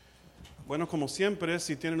Bueno, como siempre,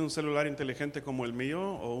 si tienen un celular inteligente como el mío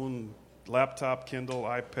o un laptop, Kindle,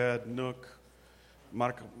 iPad, Nook,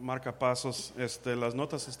 marcapasos, las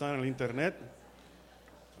notas están en el internet.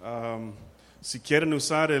 Si quieren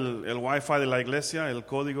usar el Wi-Fi de la iglesia, el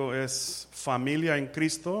código es Familia en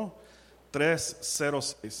Cristo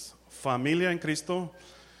 306. Familia en Cristo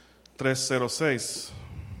 306.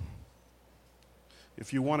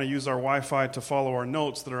 If you want to use our Wi-Fi to follow our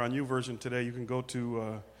notes that are on YouVersion today, you can go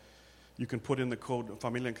to, you can put in the code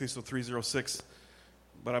Familia en Cristo 306.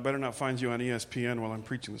 But I better not find you on ESPN while I'm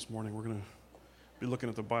preaching this morning. We're going to be looking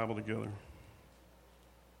at the Bible together.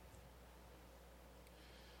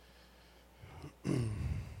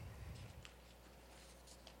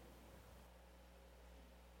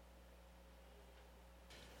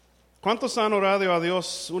 ¿Cuántos han orado a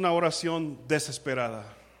Dios una oración desesperada?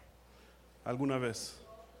 ¿Alguna vez?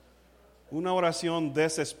 Una oración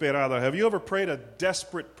desesperada. Have you ever prayed a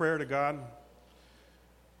desperate prayer to God?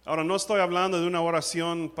 Ahora, no estoy hablando de una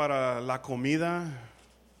oración para la comida.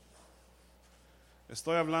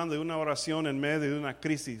 Estoy hablando de una oración en medio de una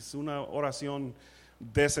crisis, una oración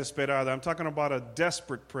desesperada. I'm talking about a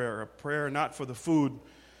desperate prayer, a prayer not for the food,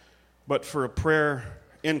 but for a prayer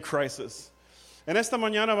in crisis. En esta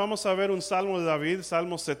mañana vamos a ver un salmo de David,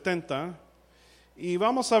 Salmo 70, y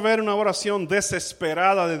vamos a ver una oración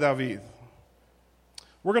desesperada de David.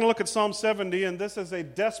 We're going to look at Psalm 70, and this is a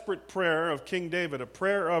desperate prayer of King David, a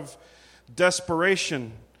prayer of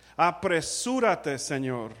desperation. Apresúrate,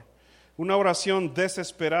 Señor. Una oración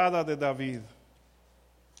desesperada de David.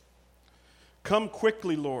 Come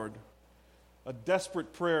quickly, Lord. A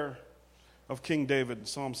desperate prayer of King David,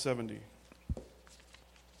 Psalm 70.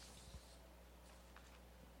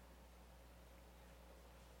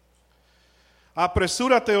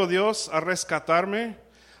 Apresúrate, oh Dios, a rescatarme.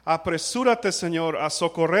 Apresúrate, Señor, a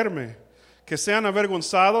socorrerme. Que sean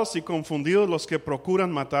avergonzados y confundidos los que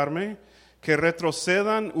procuran matarme. Que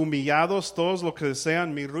retrocedan humillados todos los que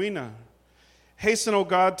desean mi ruina. Hasten, O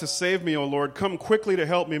God, to save me, O Lord. Come quickly to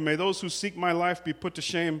help me. May those who seek my life be put to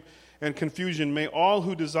shame and confusion. May all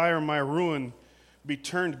who desire my ruin be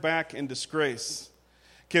turned back in disgrace.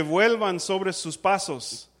 Que vuelvan sobre sus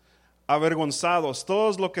pasos, avergonzados,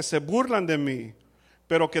 todos los que se burlan de mí,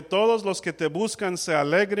 pero que todos los que te buscan se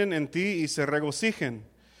alegren en ti y se regocijen.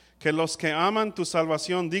 Que los que aman tu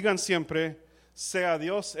salvación digan siempre, sea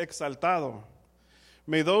Dios exaltado.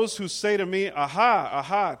 May those who say to me, aha,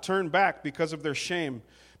 aha, turn back because of their shame.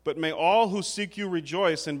 But may all who seek you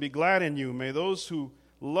rejoice and be glad in you. May those who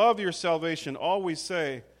love your salvation always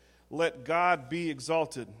say, let God be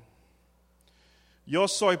exalted. Yo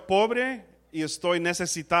soy pobre y estoy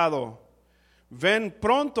necesitado. Ven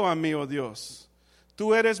pronto a mí, oh Dios.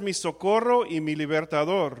 Tú eres mi socorro y mi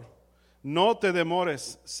libertador. No te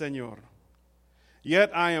demores, Señor.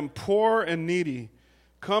 Yet I am poor and needy.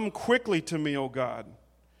 Come quickly to me, O God.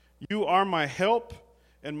 You are my help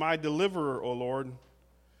and my deliverer, O Lord.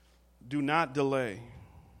 Do not delay.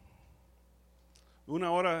 Una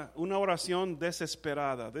oración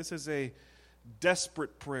desesperada. This is a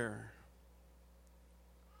desperate prayer.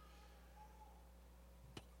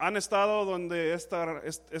 ¿Han estado donde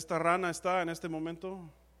esta rana está en este momento?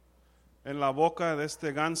 En la boca de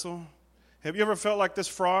este ganso. Have you ever felt like this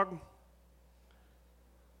frog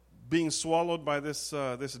being swallowed by this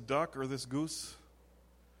duck or this goose?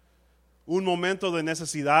 Un momento de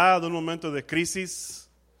necesidad, un momento de crisis.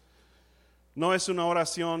 No es una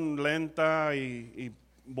oración lenta y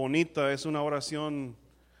bonita, es una oración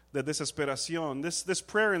de desesperación. This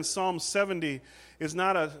prayer in Psalm 70 is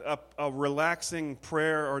not a relaxing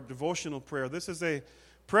prayer or devotional prayer. This is a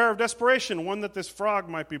prayer of desperation, one that this frog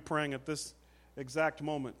might be praying at this exact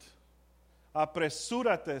moment.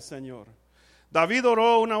 Apresúrate, Señor. David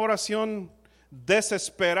oró una oración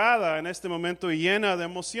desesperada en este momento y llena de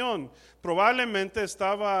emoción. Probablemente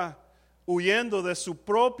estaba huyendo de su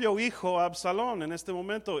propio hijo Absalón en este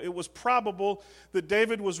momento. It was probable that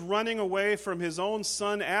David was running away from his own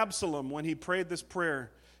son Absalom when he prayed this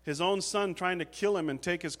prayer. His own son trying to kill him and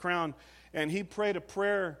take his crown. And he prayed a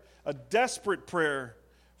prayer, a desperate prayer,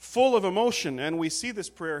 full of emotion. And we see this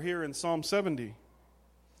prayer here in Psalm 70.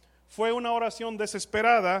 Fue una oración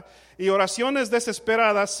desesperada, y oraciones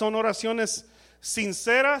desesperadas son oraciones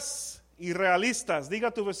sinceras y realistas. Diga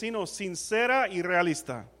a tu vecino, sincera y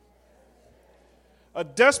realista. A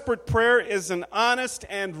desperate prayer is an honest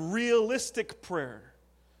and realistic prayer.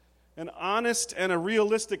 An honest and a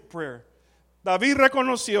realistic prayer. David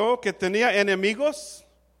reconoció que tenía enemigos,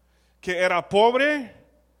 que era pobre,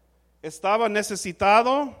 estaba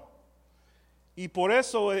necesitado. Y por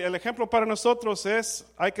eso el ejemplo para nosotros es,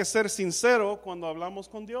 hay que ser sincero cuando hablamos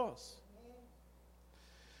con Dios.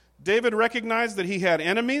 David recognized that he had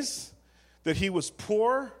enemies, that he was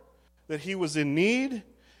poor, that he was in need.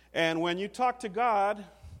 And when you talk to God,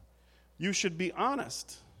 you should be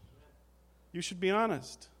honest. You should be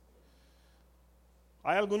honest.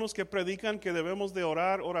 Hay algunos que predican que debemos de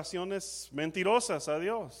orar oraciones mentirosas a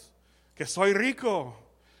Dios. Que soy rico,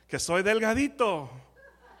 que soy delgadito,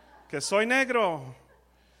 que soy negro.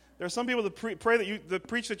 There are some people that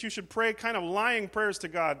preach that you should pray kind of lying prayers to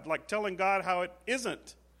God, like telling God how it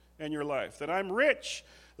isn't in your life, that I'm rich,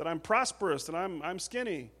 that I'm prosperous, that I'm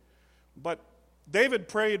skinny. But David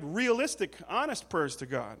prayed realistic, honest prayers to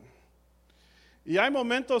God. Y hay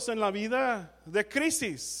momentos en la vida de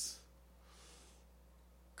crisis.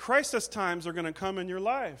 Crisis times are going to come in your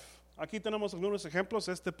life. Aquí tenemos algunos ejemplos.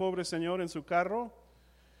 Este pobre señor en su carro.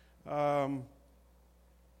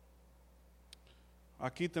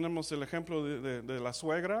 Aquí tenemos el ejemplo de la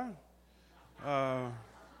suegra.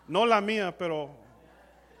 No la mía, pero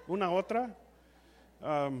una otra.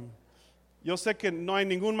 Yo sé que no hay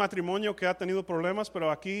ningún matrimonio que ha tenido problemas, pero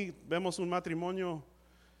aquí vemos un matrimonio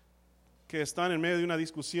que están en medio de una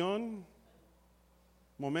discusión.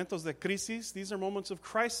 Momentos de crisis. These are moments of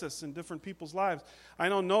crisis in different people's lives. I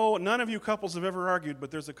know none of you couples have ever argued,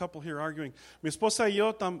 but there's a couple here arguing. Mi esposa y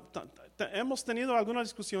yo hemos tenido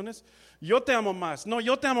algunas discusiones. Yo te amo más. No,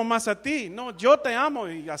 yo te amo más a ti. No, yo te amo.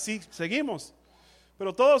 Y así seguimos.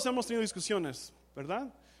 Pero todos hemos tenido discusiones, ¿verdad?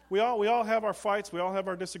 We all have our fights. We all have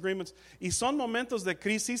our disagreements. Y son momentos de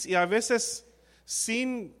crisis y a veces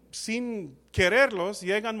sin quererlos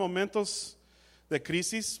llegan momentos de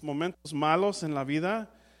crisis, momentos malos en la vida.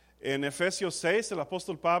 En Efesios 6, el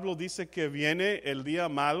apóstol Pablo dice que viene el día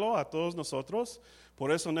malo a todos nosotros.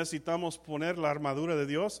 Por eso necesitamos poner la armadura de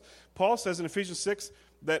Dios. Paul says in Ephesians 6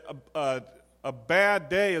 that a bad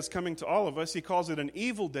day is coming to all of us. He calls it an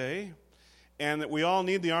evil day, and that we all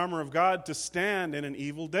need the armor of God to stand in an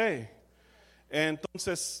evil day.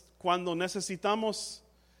 Entonces, cuando necesitamos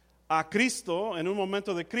a Cristo en un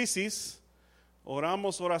momento de crisis,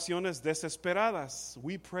 oramos oraciones desesperadas.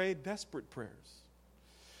 We pray desperate prayers.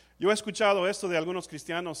 Yo he escuchado esto de algunos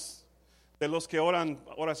cristianos, de los que oran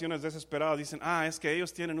oraciones desesperadas. Dicen, es que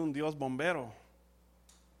ellos tienen un Dios bombero.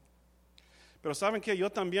 Pero ¿saben qué? Yo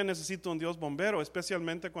también necesito un Dios bombero,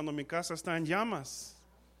 especialmente cuando mi casa está en llamas.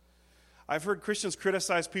 I've heard Christians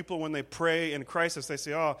criticize people when they pray in crisis. They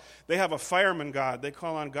say, they have a fireman God. They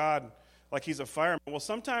call on God like he's a fireman. Well,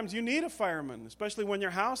 sometimes you need a fireman, especially when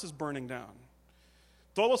your house is burning down.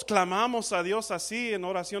 Todos clamamos a Dios así en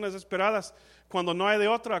oraciones desesperadas cuando no hay de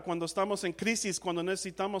otra, cuando estamos en crisis, cuando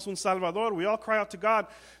necesitamos un Salvador. We all cry out to God,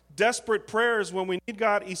 desperate prayers when we need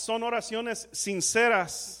God, y son oraciones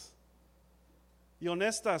sinceras y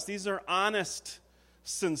honestas. These are honest,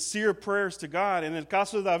 sincere prayers to God. En el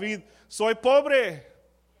caso de David, soy pobre,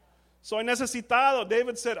 soy necesitado.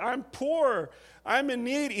 David said, I'm poor, I'm in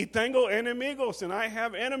need, y tengo enemigos, and I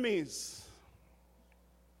have enemies.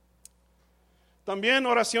 También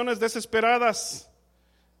oraciones desesperadas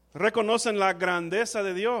reconocen la grandeza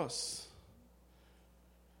de Dios.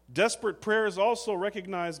 Desperate prayers also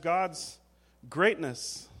recognize God's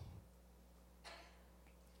greatness.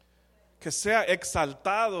 Que sea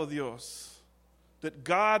exaltado Dios. That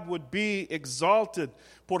God would be exalted.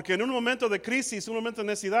 Porque en un momento de crisis, un momento de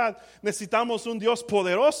necesidad, necesitamos un Dios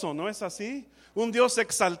poderoso, ¿no es así? Un Dios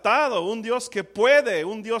exaltado, un Dios que puede,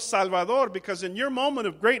 un Dios salvador. Because in your moment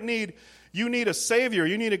of great need, you need a Savior.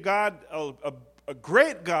 You need a God, a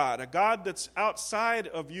great God, a God that's outside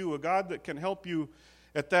of you, a God that can help you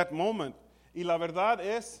at that moment. Y la verdad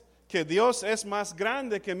es que Dios es más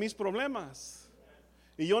grande que mis problemas.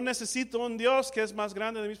 Y yo necesito un Dios que es más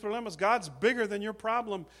grande de mis problemas. God's bigger than your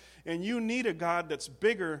problem, and you need a God that's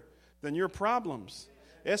bigger than your problems.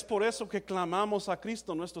 Es por eso que clamamos a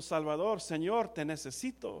Cristo, nuestro Salvador. Señor, te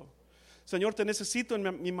necesito. Señor, te necesito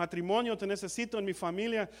en mi matrimonio, te necesito en mi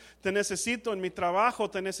familia, te necesito en mi trabajo,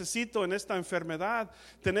 te necesito en esta enfermedad,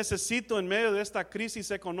 te necesito en medio de esta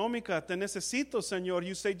crisis económica, te necesito, Señor.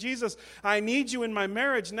 You say, Jesus, I need you in my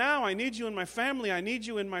marriage now, I need you in my family, I need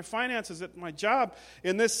you in my finances, at my job,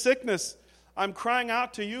 in this sickness. I'm crying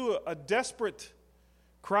out to you a desperate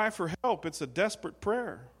cry for help. It's a desperate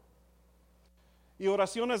prayer. Y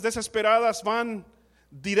oraciones desesperadas van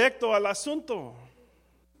directo al asunto.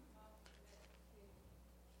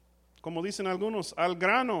 Como dicen algunos, al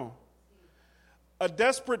grano. A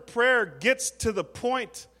desperate prayer gets to the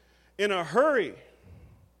point in a hurry.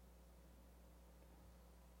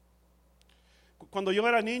 Cuando yo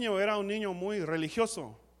era un niño muy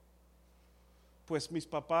religioso. Pues mis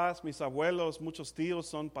papás, mis abuelos, muchos tíos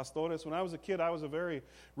son pastores. When I was a kid, I was a very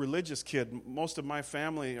religious kid. Most of my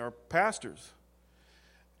family are pastors.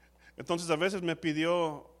 Entonces a veces me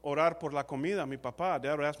pidió orar por la comida, mi papá.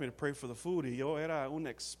 Dad would ask me to pray for the food, y yo era un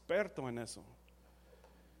experto en eso.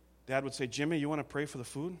 Dad would say, Jimmy, you want to pray for the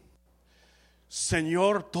food?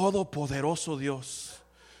 Señor Todopoderoso Dios,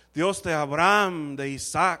 Dios de Abraham, de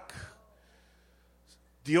Isaac,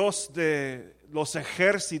 Dios de los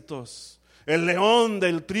ejércitos, el león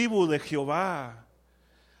del tribu de Jehová.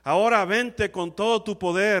 Ahora vente con todo tu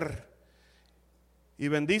poder y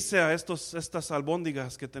bendice a estas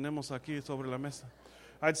albóndigas que tenemos aquí sobre la mesa.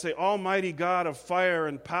 I'd say, Almighty God of fire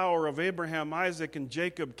and power of Abraham, Isaac, and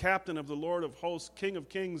Jacob, captain of the Lord of hosts, King of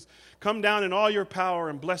kings, come down in all your power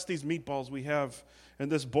and bless these meatballs we have in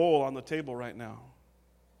this bowl on the table right now.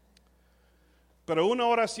 Pero una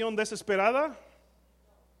oración desesperada.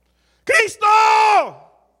 Cristo!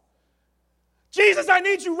 Jesus, I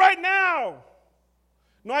need you right now.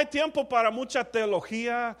 No hay tiempo para mucha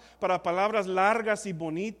teología, para palabras largas y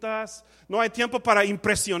bonitas. No hay tiempo para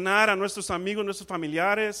impresionar a nuestros amigos, nuestros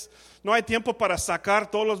familiares. No hay tiempo para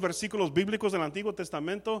sacar todos los versículos bíblicos del Antiguo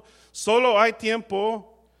Testamento. Solo hay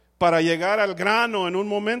tiempo para llegar al grano en un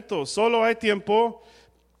momento. Solo hay tiempo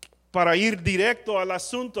para ir directo al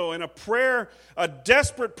asunto. In a prayer, a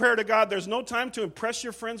desperate prayer to God. There's no time to impress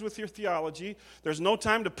your friends with your theology. There's no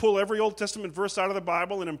time to pull every Old Testament verse out of the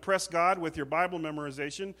Bible and impress God with your Bible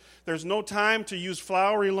memorization. There's no time to use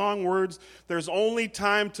flowery long words. There's only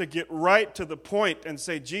time to get right to the point and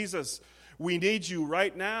say, Jesus, we need you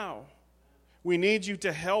right now. We need you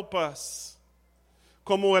to help us.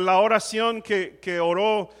 Como en la oración que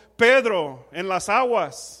oró Pedro en las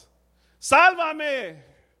aguas. Sálvame.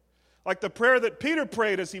 Like the prayer that Peter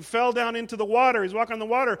prayed as he fell down into the water. He's walking on the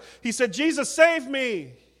water. He said, Jesus, save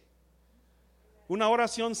me. Una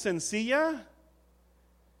oración sencilla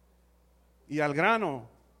y al grano.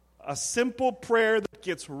 A simple prayer that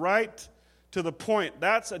gets right to the point.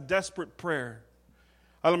 That's a desperate prayer.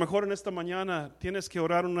 A lo mejor en esta mañana tienes que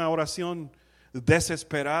orar una oración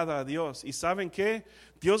desesperada a Dios. ¿Y saben qué?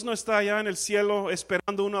 Dios no está allá en el cielo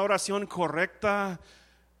esperando una oración correcta,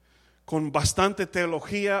 con bastante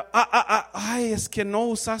teología. Ay, es que no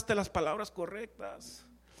usaste las palabras correctas.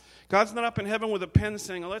 God's not up in heaven with a pen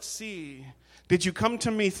saying, let's see, did you come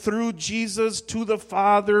to me through Jesus to the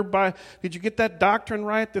Father? Did you get that doctrine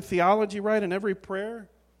right, the theology right in every prayer?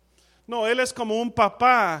 No, Él es como un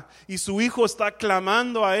papá y su hijo está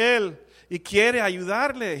clamando a Él y quiere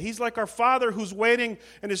ayudarle. He's like our father who's waiting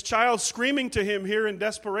and his child screaming to him here in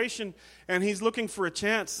desperation, and he's looking for a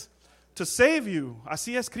chance to save you.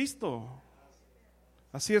 Así es Cristo.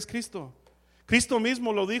 Así es Cristo. Cristo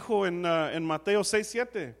mismo lo dijo en Mateo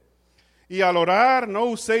 6:7. Y al orar no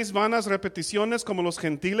uséis vanas repeticiones como los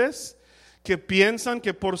gentiles que piensan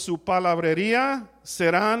que por su palabrería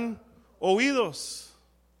serán oídos.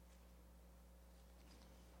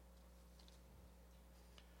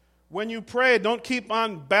 When you pray, don't keep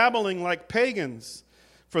on babbling like pagans,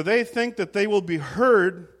 for they think that they will be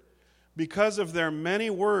heard because of their many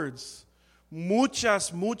words.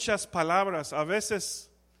 Muchas palabras. A veces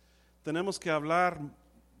tenemos que hablar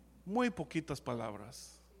muy poquitas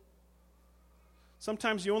palabras.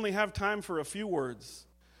 Sometimes you only have time for a few words.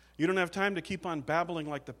 You don't have time to keep on babbling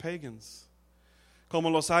like the pagans. Como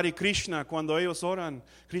los Hare Krishna, cuando ellos oran,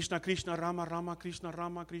 Krishna, Krishna, Rama, Rama, Krishna,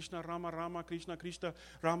 Rama, Krishna, Rama, Rama, Krishna, Krishna,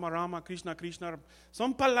 Rama, Rama, Krishna, Krishna.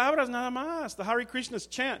 Son palabras nada más. The Hare Krishnas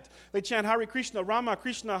chant. They chant Hare Krishna, Rama,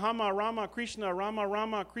 Krishna, Hama, Rama, Krishna, Rama,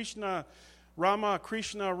 Rama, Krishna, Rama,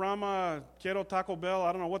 Krishna, Rama, quiero Taco Bell.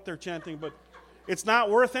 I don't know what they're chanting, but it's not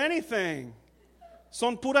worth anything.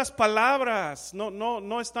 Son puras palabras.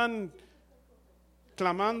 No están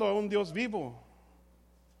clamando a un Dios vivo.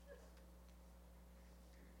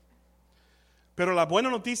 Pero la buena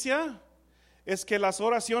noticia es que las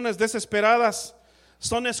oraciones desesperadas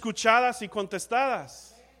son escuchadas y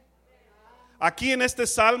contestadas. Aquí en este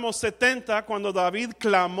Salmo 70, cuando David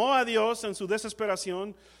clamó a Dios en su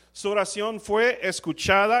desesperación, su oración fue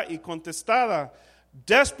escuchada y contestada.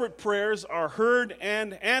 Desperate prayers are heard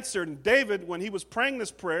and answered. And David, when he was praying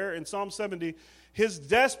this prayer in Psalm 70, his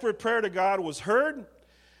desperate prayer to God was heard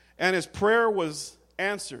and his prayer was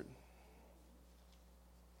answered.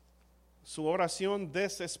 Su oración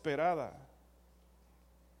desesperada.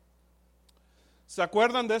 ¿Se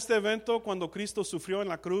acuerdan de este evento cuando Cristo sufrió en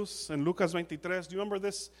la cruz en Lucas 23? Do you remember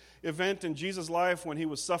this event in Jesus' life when he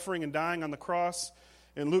was suffering and dying on the cross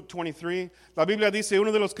in Luke 23? La Biblia dice,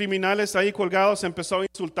 uno de los criminales ahí colgados empezó a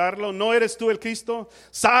insultarlo. ¿No eres tú el Cristo?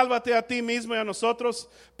 Sálvate a ti mismo y a nosotros.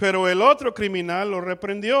 Pero el otro criminal lo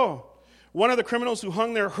reprendió. One of the criminals who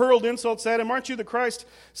hung there hurled insults at him. Aren't you the Christ?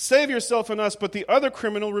 Save yourself and us. But the other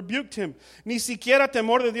criminal rebuked him. Ni siquiera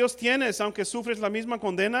temor de Dios tienes, aunque sufres la misma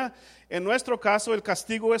condena. En nuestro caso, el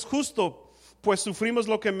castigo es justo, pues sufrimos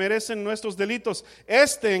lo que merecen nuestros delitos.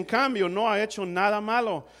 Este, en cambio, no ha hecho nada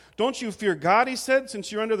malo. Don't you fear God, he said,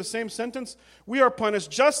 since you're under the same sentence? We are punished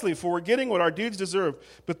justly, for we're getting what our deeds deserve.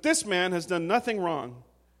 But this man has done nothing wrong.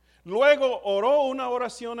 Luego oró una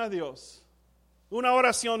oración a Dios. Una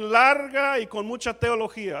oración larga y con mucha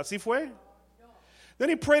teología. ¿Así fue? Then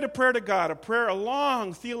he prayed a prayer to God, a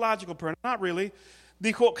long theological prayer. Not really.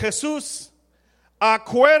 Dijo, Jesús,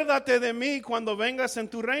 acuérdate de mí cuando vengas en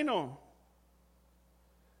tu reino.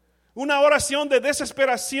 Una oración de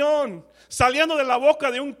desesperación, saliendo de la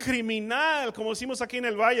boca de un criminal, como decimos aquí en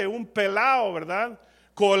el valle, un pelao, ¿verdad?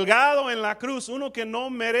 Colgado en la cruz, uno que no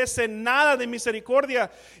merece nada de misericordia,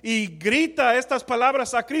 y grita estas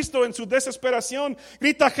palabras a Cristo en su desesperación.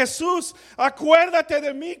 Grita, Jesús, acuérdate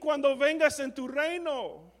de mí cuando vengas en tu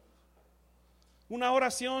reino. Una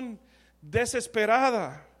oración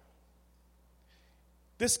desesperada.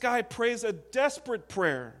 This guy prays a desperate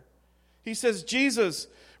prayer. He says, Jesus,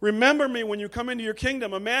 remember me when you come into your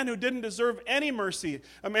kingdom. A man who didn't deserve any mercy.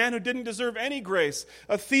 A man who didn't deserve any grace.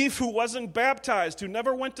 A thief who wasn't baptized, who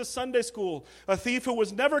never went to Sunday school. A thief who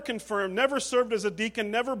was never confirmed, never served as a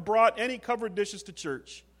deacon, never brought any covered dishes to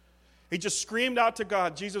church. He just screamed out to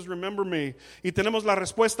God, Jesus, remember me. Y tenemos la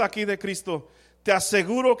respuesta aquí de Cristo. Te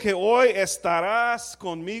aseguro que hoy estarás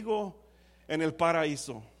conmigo en el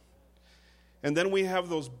paraíso. And then we have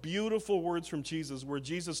those beautiful words from Jesus where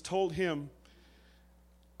Jesus told him,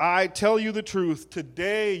 I tell you the truth,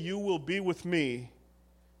 today you will be with me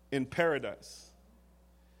in paradise.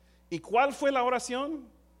 ¿Y cuál fue la oración?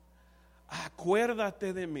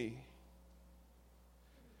 Acuérdate de mí.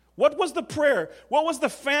 What was the prayer? What was the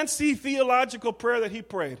fancy theological prayer that he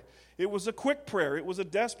prayed? It was a quick prayer. It was a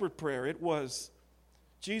desperate prayer. It was,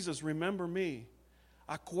 Jesus, remember me.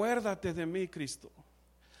 Acuérdate de mí, Cristo.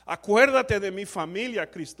 Acuérdate de mi familia,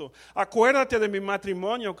 Cristo. Acuérdate de mi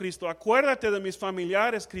matrimonio, Cristo. Acuérdate de mis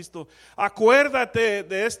familiares, Cristo. Acuérdate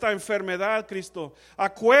de esta enfermedad, Cristo.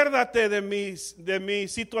 Acuérdate de mi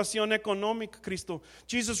situación económica, Cristo.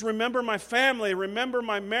 Jesus, remember my family. Remember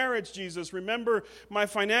my marriage, Jesus. Remember my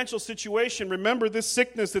financial situation. Remember this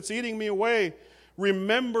sickness that's eating me away.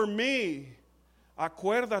 Remember me.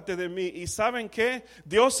 Acuérdate de mí. ¿Y saben qué?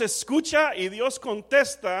 Dios escucha y Dios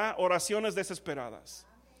contesta oraciones desesperadas.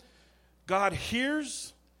 God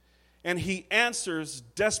hears and he answers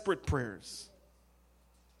desperate prayers.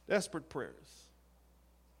 Desperate prayers.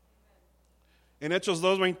 En Hechos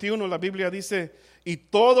 2:21 la Biblia dice, y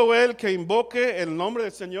todo el que invoque el nombre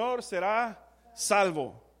del Señor será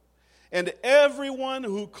salvo. And everyone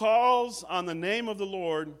who calls on the name of the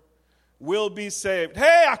Lord will be saved.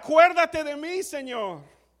 Hey, acuérdate de mí, Señor.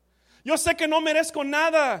 Yo sé que no merezco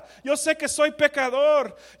nada. Yo sé que soy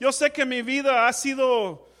pecador. Yo sé que mi vida ha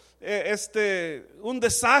sido un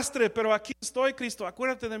desastre, pero aquí estoy, Cristo,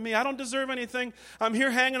 acuérdate de mí. I don't deserve anything. I'm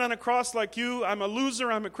here hanging on a cross like you. I'm a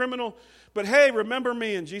loser, I'm a criminal. But hey, remember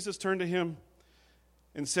me. And Jesus turned to him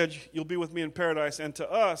and said, you'll be with me in paradise. And to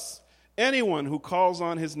us, anyone who calls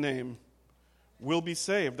on his name will be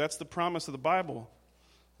saved. That's the promise of the Bible,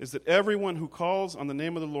 is that everyone who calls on the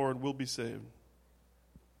name of the Lord will be saved.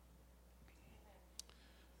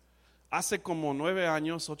 Hace como 8 o 9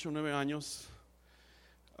 años,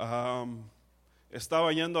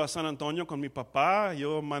 estaba yendo a San Antonio con mi papá.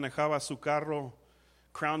 Yo manejaba su carro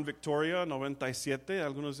Crown Victoria 97.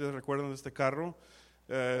 Algunos de ustedes recuerdan de este carro.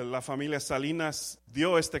 La familia Salinas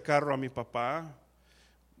dio este carro a mi papá.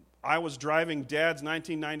 I was driving Dad's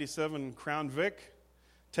 1997 Crown Vic,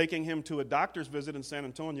 taking him to a doctor's visit in San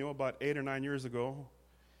Antonio about 8 or 9 years ago.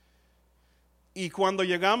 Y cuando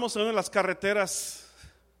llegamos a una de las carreteras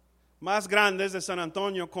más grandes de San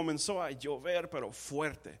Antonio, comenzó a llover, pero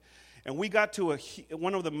fuerte. And we got to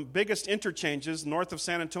one of the biggest interchanges north of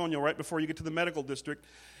San Antonio, right before you get to the medical district,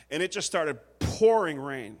 and it just started pouring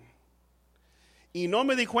rain. Y no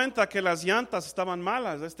me di cuenta que las llantas estaban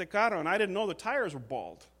malas de este carro, and I didn't know the tires were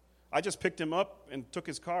bald. I just picked him up and took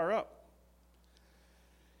his car up.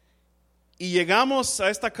 Y llegamos a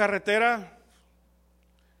esta carretera,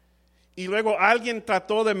 y luego alguien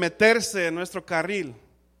trató de meterse en nuestro carril.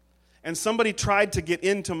 And somebody tried to get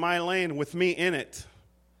into my lane with me in it.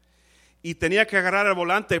 Y tenía que agarrar el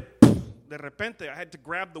volante. De repente, I had to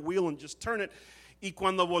grab the wheel and just turn it. Y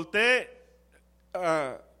cuando volteé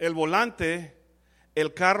el volante, el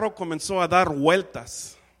carro comenzó a dar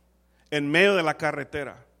vueltas en medio de la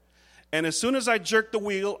carretera. And as soon as I jerked the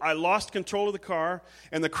wheel, I lost control of the car,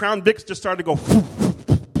 and the Crown Vic just started to go.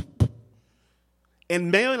 en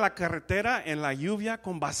medio de la carretera, en la lluvia,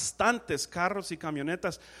 con bastantes carros y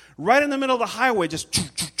camionetas, right in the middle of the highway, just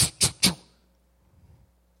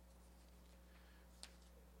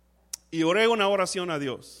y oré una oración a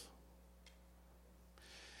Dios.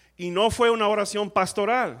 Y no fue una oración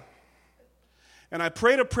pastoral. And I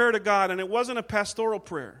prayed a prayer to God, and it wasn't a pastoral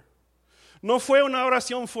prayer. No fue una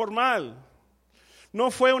oración formal. No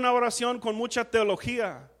fue una oración con mucha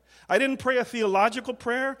teología. I didn't pray a theological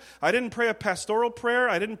prayer. I didn't pray a pastoral prayer.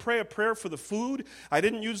 I didn't pray a prayer for the food. I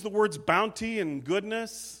didn't use the words bounty and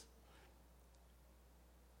goodness.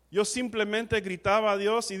 Yo simplemente gritaba a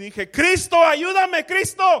Dios y dije, Cristo, ayúdame,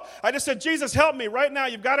 Cristo. I just said, Jesus, help me right now.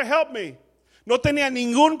 You've got to help me. No tenía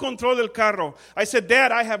ningún control del carro. I said,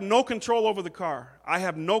 Dad, I have no control over the car. I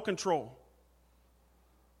have no control.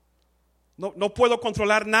 No puedo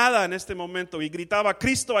controlar nada en este momento. Y gritaba,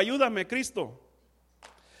 Cristo, ayúdame, Cristo.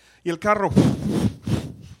 Y el carro.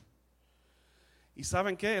 ¿Y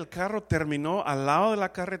saben qué? El carro terminó al lado de la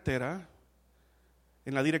carretera,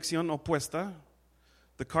 en la dirección opuesta.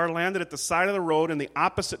 The car landed at the side of the road in the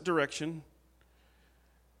opposite direction,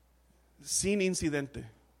 sin incidente.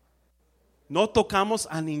 No tocamos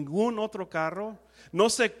a ningún otro carro. No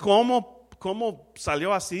sé cómo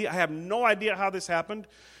salió así. I have no idea how this happened.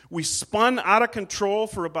 We spun out of control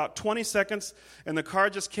for about 20 seconds, and the car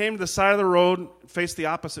just came to the side of the road, faced the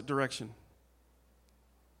opposite direction.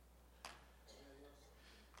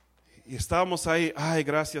 Y estábamos ahí, ay,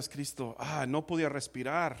 gracias, Cristo. No podía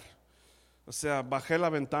respirar. O sea, bajé la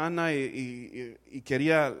ventana y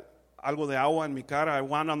quería algo de agua en mi cara. I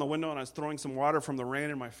wound on the window and I was throwing some water from the rain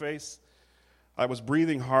in my face. I was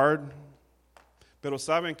breathing hard. Pero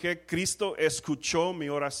 ¿saben qué? Cristo escuchó mi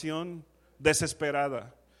oración desesperada.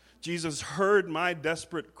 Jesus heard my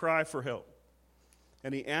desperate cry for help.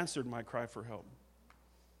 And he answered my cry for help.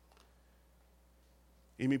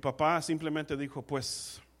 Y mi papá simplemente dijo,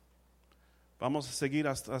 pues, vamos a seguir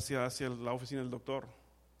hacia la oficina del doctor.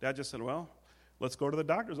 Dad just said, well, let's go to the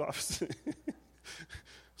doctor's office.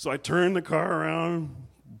 So I turned the car around,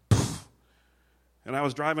 and I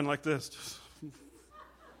was driving like this.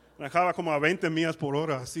 Manejaba como a 20 millas por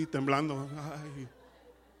hora, así temblando. Ay.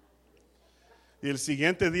 Y el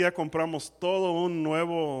siguiente día compramos todo un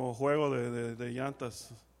nuevo juego de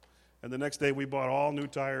llantas. And the next day we bought all new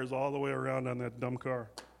tires all the way around on that dumb car.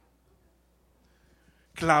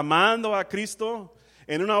 Clamando a Cristo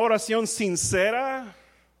en una oración sincera,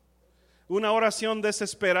 una oración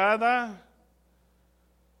desesperada,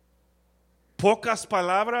 pocas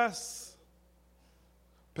palabras,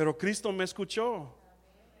 pero Cristo me escuchó.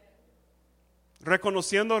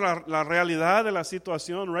 Reconociendo la realidad de la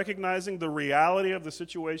situación, recognizing the reality of the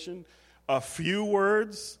situation, a few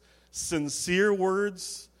words, sincere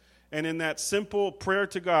words, and in that simple prayer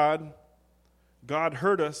to God, God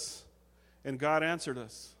heard us and God answered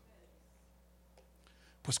us.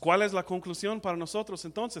 Pues, ¿cuál es la conclusión para nosotros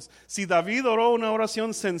entonces? Si David oró una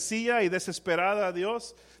oración sencilla y desesperada a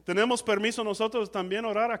Dios, ¿tenemos permiso nosotros también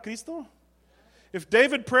orar a Cristo? If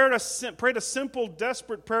David prayed a simple,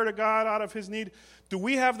 desperate prayer to God out of his need, do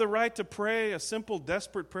we have the right to pray a simple,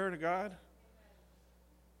 desperate prayer to God?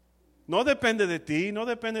 No depende de ti, no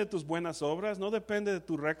depende de tus buenas obras, no depende de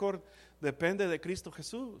tu récord, depende de Cristo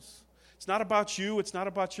Jesús. It's not about you, it's not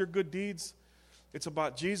about your good deeds. It's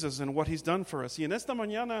about Jesus and what He's done for us. Y en esta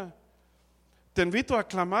mañana te invito a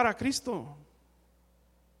clamar a Cristo.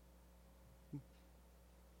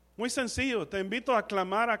 Muy sencillo, te invito a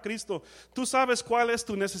clamar a Cristo. Tú sabes cuál es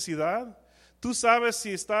tu necesidad. Tú sabes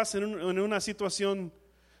si estás en una situación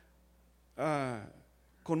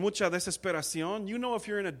con mucha desesperación. You know if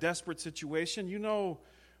you're in a desperate situation. You know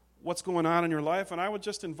what's going on in your life. And I would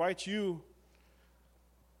just invite you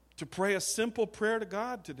to pray a simple prayer to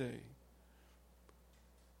God today.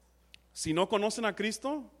 Si no conocen a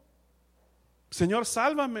Cristo, Señor,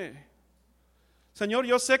 sálvame. Señor,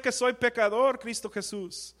 yo sé que soy pecador, Cristo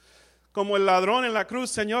Jesús. Como el ladrón en la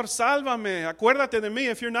cruz, Señor, sálvame. Acuérdate de mí.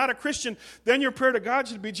 If you're not a Christian, then your prayer to God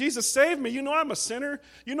should be, Jesus, save me. You know I'm a sinner.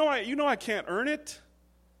 You know I can't earn it.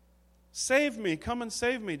 Save me. Come and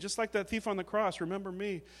save me. Just like that thief on the cross. Remember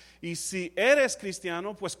me. Y si eres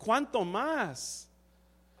cristiano, pues cuánto más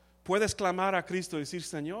puedes clamar a Cristo y decir,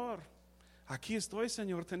 Señor, aquí estoy,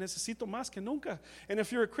 Señor, te necesito más que nunca. And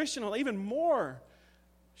if you're a Christian, even more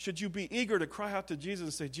should you be eager to cry out to Jesus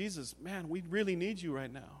and say, Jesus, man, we really need you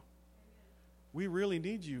right now. We really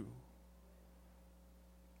need you.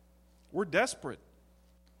 We're desperate.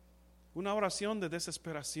 Una oración de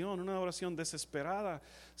desesperación, una oración desesperada.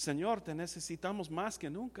 Señor, te necesitamos más que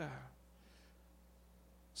nunca.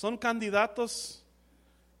 ¿Son candidatos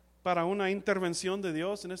para una intervención de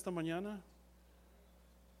Dios en esta mañana?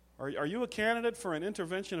 Are you a candidate for an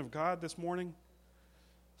intervention of God this morning?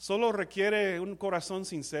 Solo requiere un corazón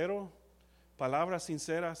sincero, palabras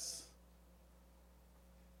sinceras.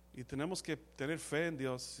 Y tenemos que tener fe en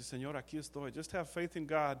Dios. Y Señor, aquí estoy. Just have faith in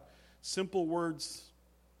God. Simple words,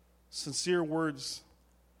 sincere words,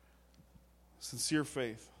 sincere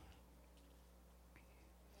faith.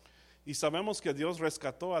 Y sabemos que Dios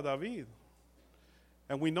rescató a David.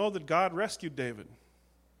 And we know that God rescued David.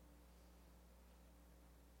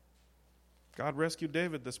 God rescued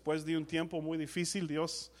David. Después de un tiempo muy difícil,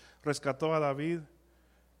 Dios rescató a David.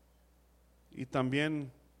 Y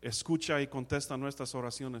también escucha y contesta nuestras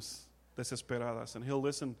oraciones desesperadas. And He'll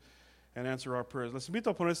listen and answer our prayers. Les invito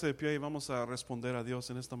a ponerse de pie y vamos a responder a Dios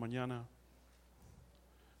en esta mañana.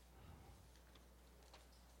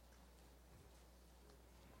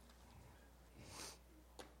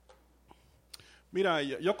 Mira,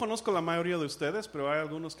 yo conozco la mayoría de ustedes, pero hay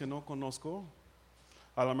algunos que no conozco.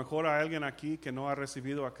 A lo mejor hay alguien aquí que no ha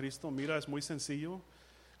recibido a Cristo. Mira, es muy sencillo.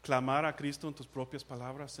 Clamar a Cristo en tus propias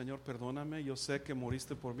palabras. Señor, perdóname. Yo sé que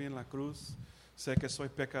moriste por mí en la cruz. Sé que soy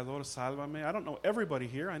pecador. Sálvame. I don't know everybody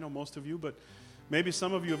here. I know most of you, but maybe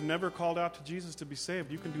some of you have never called out to Jesus to be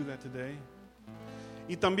saved. You can do that today.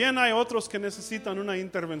 Y también hay otros que necesitan una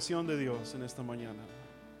intervención de Dios en esta mañana.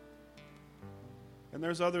 And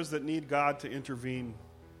there's others that need God to intervene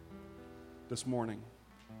this morning.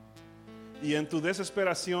 Y en tu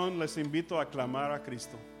desesperación les invito a clamar a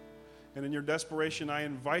Cristo. And in your desperation, I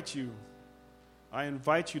invite you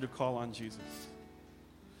to call on Jesus.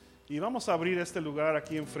 Y vamos a abrir este lugar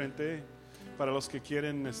aquí enfrente para los que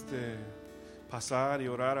quieren pasar y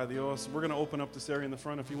orar a Dios. We're going to open up this area in the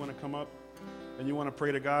front if you want to come up and you want to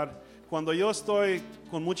pray to God. Cuando yo estoy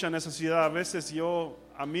con mucha necesidad, a veces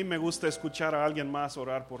a mí me gusta escuchar a alguien más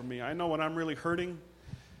orar por mí. I know when I'm really hurting,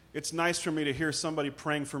 it's nice for me to hear somebody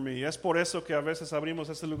praying for me. Es por eso que a veces abrimos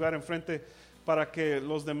este lugar enfrente para que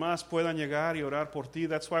los demás puedan llegar y orar por ti.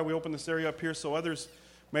 That's why we open this area up here so others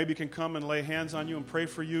maybe can come and lay hands on you and pray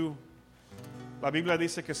for you. La Biblia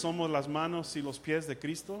dice que somos las manos y los pies de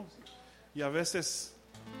Cristo. Y a veces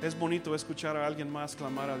es bonito escuchar a alguien más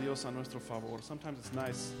clamar a Dios a nuestro favor. Sometimes it's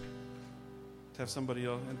nice to have somebody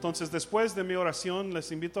else. Entonces, después de mi oración,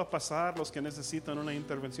 les invito a pasar los que necesitan una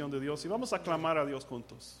intervención de Dios y vamos a clamar a Dios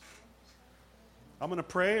juntos. I'm going to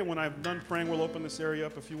pray, and when I've done praying, we'll open this area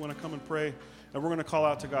up if you want to come and pray, and we're going to call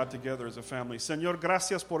out to God together as a family. Señor,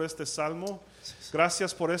 gracias por este salmo.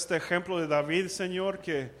 Gracias por este ejemplo de David, Señor,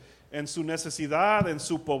 que en su necesidad, en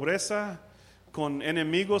su pobreza, con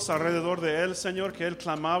enemigos alrededor de él, Señor, que él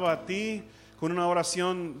clamaba a ti con una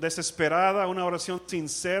oración desesperada, una oración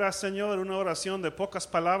sincera, Señor, una oración de pocas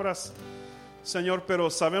palabras, Señor,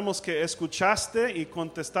 pero sabemos que escuchaste y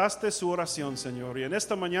contestaste su oración, Señor. Y en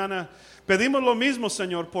esta mañana pedimos lo mismo,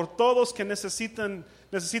 Señor, por todos que necesitan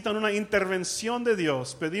una intervención de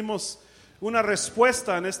Dios. Pedimos una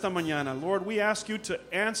respuesta en esta mañana. Lord, we ask you to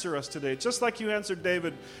answer us today, just like you answered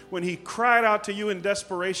David when he cried out to you in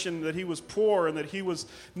desperation that he was poor and that he was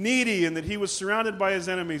needy and that he was surrounded by his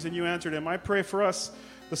enemies, and you answered him. I pray for us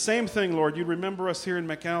the same thing, Lord. You'd remember us here in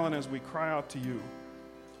McAllen as we cry out to you,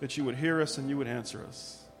 that you would hear us and you would answer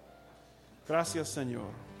us. Gracias, Señor.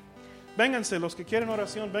 Vénganse, los que quieren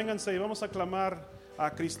oración, vénganse y vamos a clamar a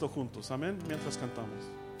Cristo juntos. Amén, mientras cantamos.